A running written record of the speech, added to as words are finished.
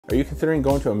Are you considering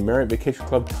going to a Marriott Vacation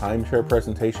Club timeshare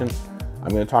presentation? I'm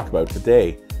going to talk about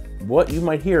today what you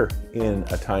might hear in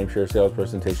a timeshare sales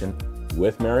presentation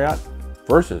with Marriott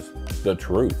versus the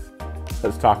truth.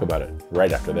 Let's talk about it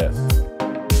right after this.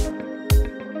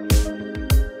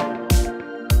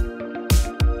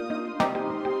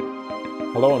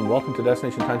 Hello and welcome to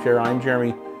Destination Timeshare. I'm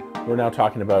Jeremy. We're now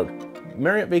talking about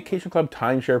Marriott Vacation Club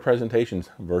timeshare presentations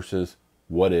versus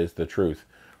what is the truth.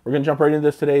 We're going to jump right into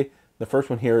this today. The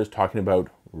first one here is talking about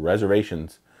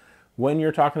reservations. When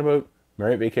you're talking about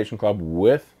Marriott Vacation Club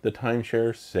with the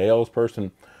timeshare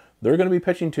salesperson, they're going to be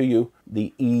pitching to you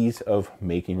the ease of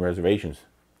making reservations.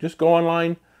 Just go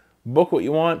online, book what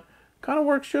you want. Kind of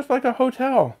works just like a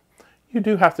hotel. You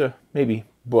do have to maybe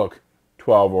book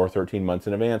 12 or 13 months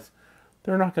in advance.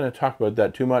 They're not going to talk about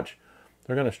that too much.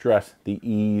 They're going to stress the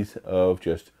ease of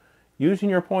just using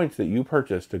your points that you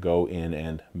purchased to go in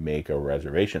and make a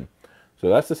reservation. So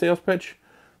that's the sales pitch.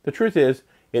 The truth is,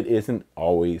 it isn't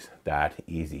always that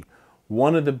easy.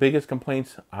 One of the biggest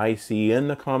complaints I see in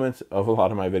the comments of a lot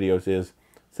of my videos is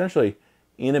essentially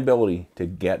inability to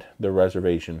get the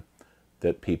reservation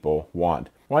that people want.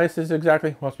 Why is this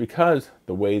exactly? Well, it's because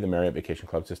the way the Marriott Vacation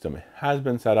Club system has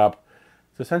been set up,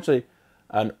 it's essentially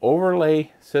an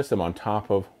overlay system on top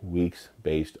of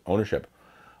weeks-based ownership.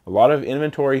 A lot of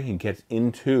inventory gets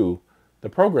into the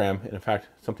program, and in fact,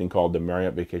 something called the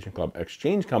Marriott Vacation Club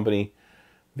Exchange Company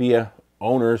via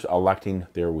owners electing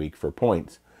their week for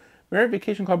points. Marriott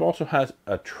Vacation Club also has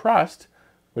a trust,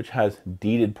 which has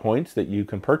deeded points that you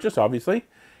can purchase, obviously,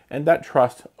 and that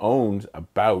trust owns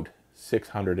about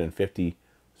 650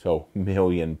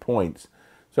 million points.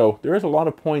 So there is a lot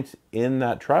of points in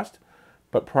that trust,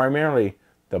 but primarily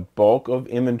the bulk of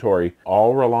inventory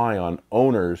all rely on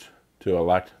owners to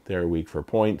elect their week for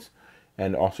points.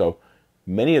 And also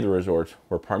many of the resorts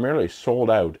were primarily sold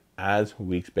out as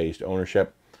weeks-based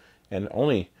ownership, and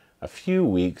only a few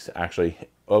weeks actually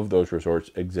of those resorts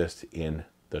exist in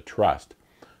the trust.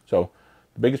 So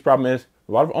the biggest problem is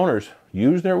a lot of owners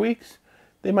use their weeks.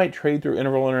 They might trade through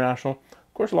Interval International.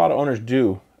 Of course, a lot of owners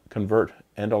do convert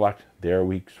and elect their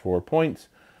weeks for points,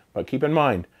 but keep in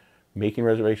mind, making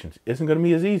reservations isn't going to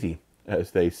be as easy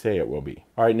as they say it will be.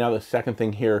 All right, now the second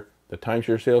thing here, the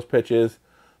timeshare sales pitch is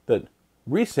that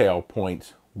resale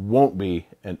points won't be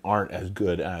and aren't as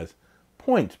good as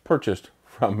points purchased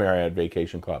from Marriott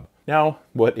Vacation Club. Now,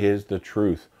 what is the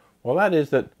truth? Well, that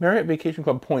is that Marriott Vacation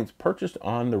Club points purchased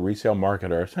on the resale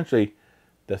market are essentially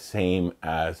the same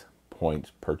as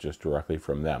points purchased directly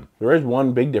from them. There is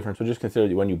one big difference, so just consider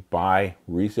that when you buy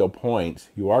resale points,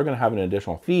 you are going to have an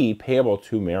additional fee payable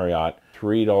to Marriott,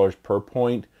 $3 per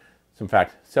point. It's in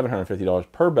fact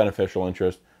 $750 per beneficial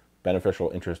interest. Beneficial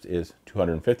interest is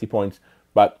 250 points,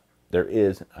 but there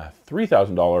is a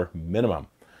 $3,000 minimum.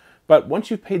 But once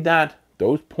you've paid that,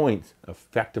 those points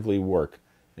effectively work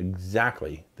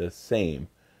exactly the same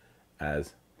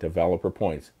as developer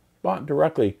points bought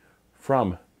directly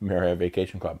from Marriott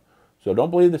Vacation Club. So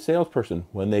don't believe the salesperson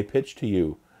when they pitch to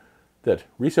you that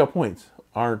resale points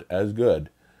aren't as good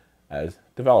as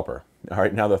developer. All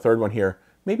right, now the third one here,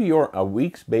 maybe you're a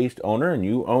weeks-based owner and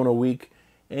you own a week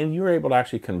and you're able to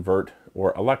actually convert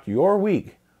or elect your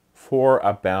week for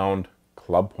a bound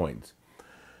club points.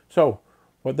 So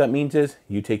what that means is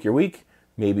you take your week,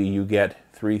 maybe you get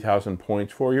 3,000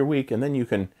 points for your week, and then you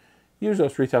can use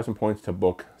those 3,000 points to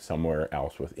book somewhere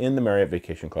else within the Marriott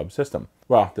Vacation Club system.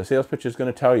 Well, the sales pitch is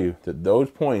going to tell you that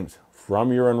those points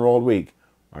from your enrolled week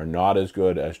are not as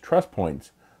good as trust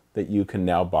points that you can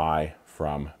now buy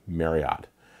from Marriott.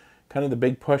 Kind of the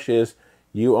big push is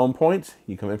you own points,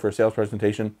 you come in for a sales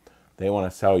presentation, they want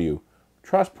to sell you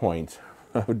trust points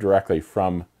directly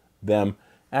from them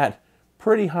at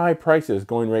pretty high prices,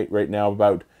 going right now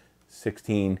about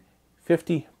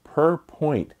 $16.50 per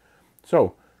point.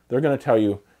 So they're going to tell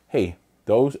you, hey,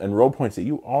 those enrolled points that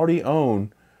you already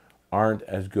own aren't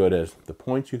as good as the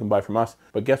points you can buy from us.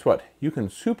 But guess what? You can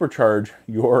supercharge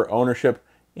your ownership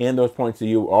and those points that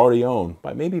you already own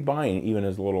by maybe buying even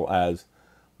as little as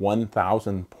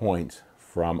 1,000 points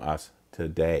from us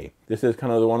today. This is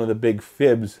kind of one of the big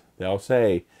fibs they'll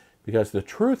say, because the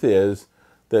truth is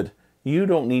that you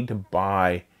don't need to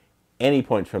buy any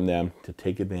points from them to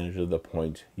take advantage of the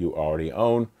points you already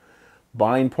own.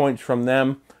 Buying points from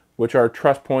them, which are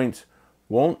trust points,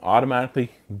 won't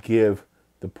automatically give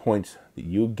the points that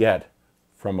you get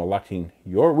from electing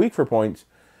your week for points.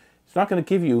 It's not going to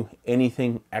give you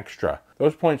anything extra.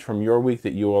 Those points from your week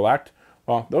that you elect,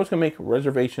 well, those can make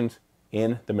reservations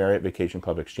in the Marriott Vacation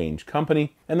Club Exchange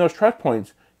Company, and those trust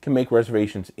points can make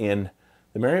reservations in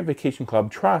the Marriott Vacation Club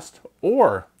Trust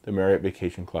or the Marriott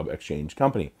Vacation Club Exchange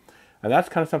Company. And that's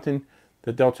kind of something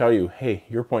that they'll tell you, hey,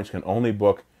 your points can only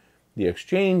book the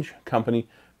exchange company,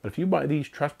 but if you buy these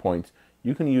trust points,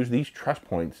 you can use these trust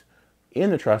points in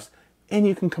the trust, and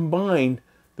you can combine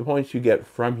the points you get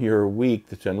from your week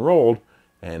that's enrolled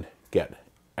and get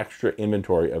extra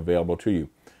inventory available to you.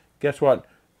 Guess what?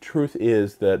 Truth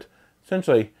is that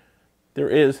essentially there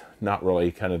is not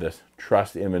really kind of this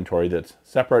trust inventory that's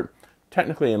separate.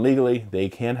 Technically and legally, they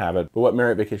can have it, but what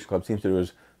Marriott Vacation Club seems to do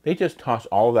is they just toss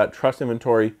all of that trust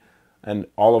inventory and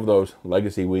all of those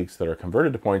legacy weeks that are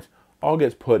converted to points all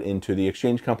gets put into the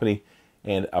exchange company,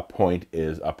 and a point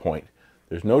is a point.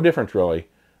 There's no difference really,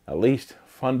 at least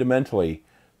fundamentally,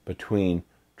 between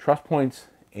trust points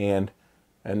and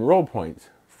enroll points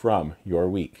from your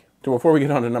week. So before we get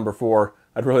on to number 4,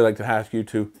 I'd really like to ask you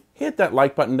to hit that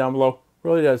like button down below. It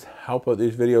really does help out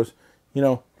these videos. You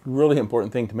know, really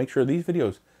important thing to make sure these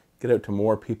videos get out to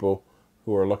more people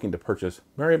who are looking to purchase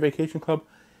Marriott Vacation Club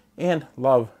and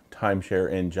love timeshare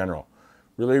in general.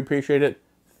 Really appreciate it.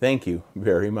 Thank you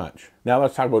very much. Now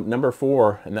let's talk about number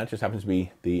 4, and that just happens to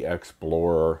be the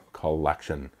Explorer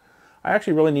Collection. I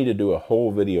actually really need to do a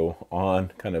whole video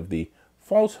on kind of the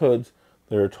falsehoods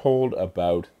that are told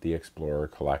about the Explorer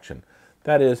Collection.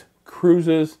 That is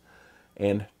cruises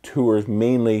and tours,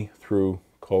 mainly through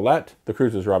Colette. The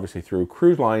cruises are obviously through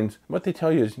cruise lines. What they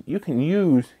tell you is you can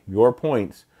use your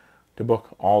points to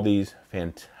book all these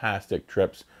fantastic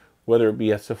trips, whether it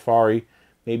be a safari,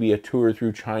 maybe a tour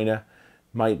through China,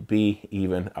 might be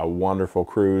even a wonderful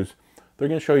cruise. They're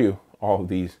going to show you all of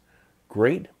these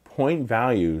great point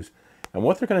values, and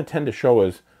what they're going to tend to show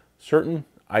is certain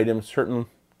items, certain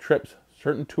trips,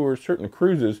 certain tours, certain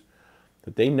cruises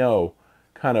that they know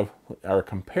kind of are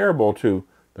comparable to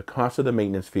the cost of the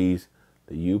maintenance fees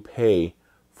that you pay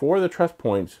for the trust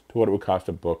points to what it would cost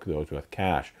to book those with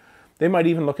cash. They might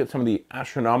even look at some of the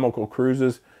astronomical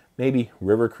cruises, maybe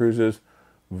river cruises,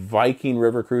 Viking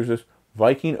river cruises,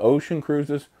 Viking ocean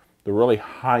cruises, the really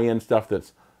high-end stuff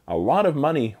that's a lot of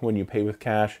money when you pay with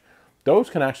cash. Those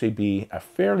can actually be a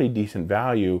fairly decent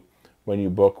value when you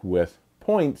book with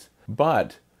points,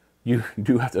 but you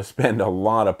do have to spend a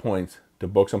lot of points to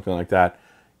book something like that.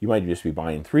 You might just be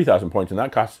buying 3,000 points, and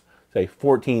that costs, say,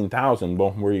 14,000.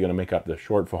 Well, where are you going to make up the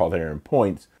shortfall there in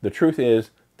points? The truth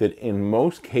is that in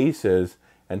most cases,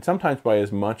 and sometimes by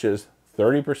as much as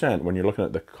 30%, when you're looking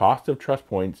at the cost of trust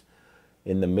points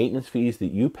in the maintenance fees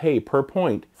that you pay per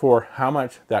point for how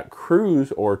much that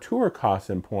cruise or tour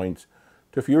costs in points,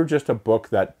 to if you were just to book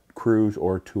that cruise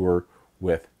or tour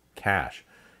with cash.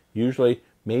 Usually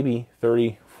maybe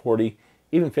 30, 40,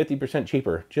 even 50%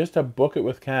 cheaper just to book it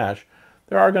with cash.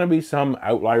 There are going to be some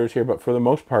outliers here, but for the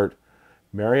most part,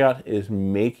 Marriott is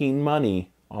making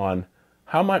money on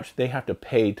how much they have to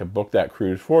pay to book that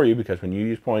cruise for you, because when you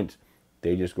use points,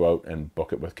 they just go out and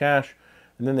book it with cash,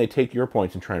 and then they take your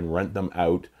points and try and rent them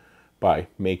out by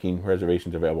making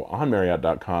reservations available on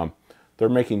Marriott.com. They're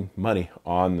making money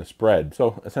on the spread.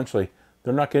 So essentially,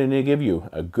 they're not going to give you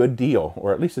a good deal,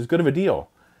 or at least as good of a deal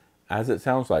as it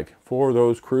sounds like, for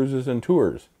those cruises and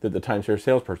tours that the timeshare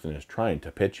salesperson is trying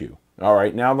to pitch you. All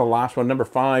right, now the last one, number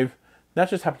 5, that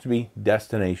just happens to be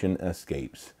destination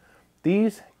escapes.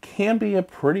 These can be a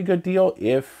pretty good deal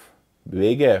if,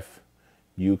 big if,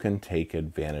 you can take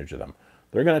advantage of them.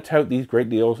 They're going to tout these great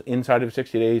deals. Inside of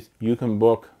 60 days, you can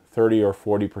book 30 or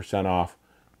 40% off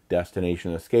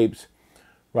destination escapes.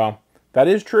 Well, that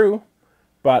is true,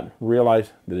 but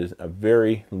realize that it is a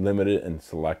very limited and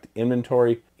select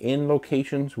inventory in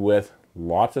locations with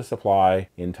lots of supply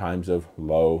in times of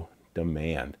low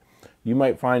demand. You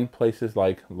might find places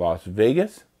like Las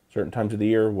Vegas, certain times of the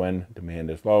year when demand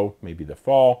is low, maybe the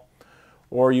fall,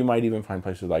 or you might even find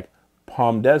places like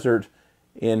Palm Desert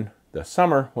in the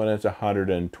summer when it's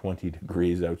 120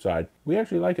 degrees outside. We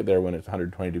actually like it there when it's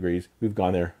 120 degrees. We've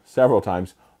gone there several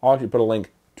times. I'll actually put a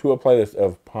link to a playlist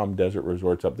of Palm Desert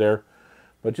resorts up there.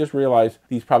 But just realize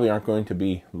these probably aren't going to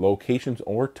be locations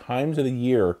or times of the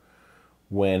year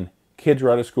when kids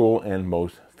are out of school and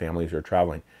most families are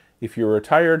traveling. If you're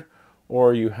retired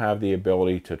or you have the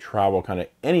ability to travel kind of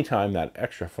anytime, that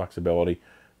extra flexibility,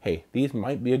 hey, these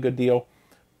might be a good deal.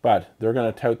 But they're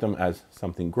going to tout them as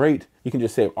something great. You can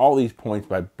just save all these points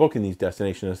by booking these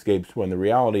destination escapes, when the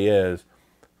reality is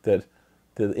that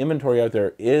the inventory out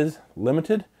there is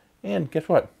limited. And guess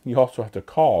what? You also have to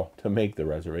call to make the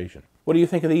reservation. What do you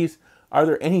think of these? Are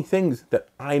there any things that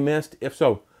I missed? If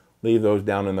so, leave those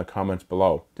down in the comments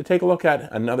below. To take a look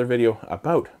at another video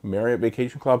about Marriott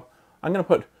Vacation Club, I'm going to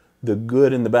put the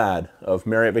good and the bad of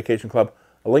Marriott Vacation Club,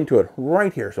 a link to it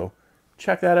right here. So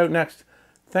check that out next.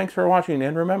 Thanks for watching,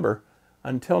 and remember,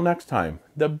 until next time,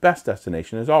 the best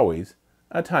destination is always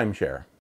a timeshare.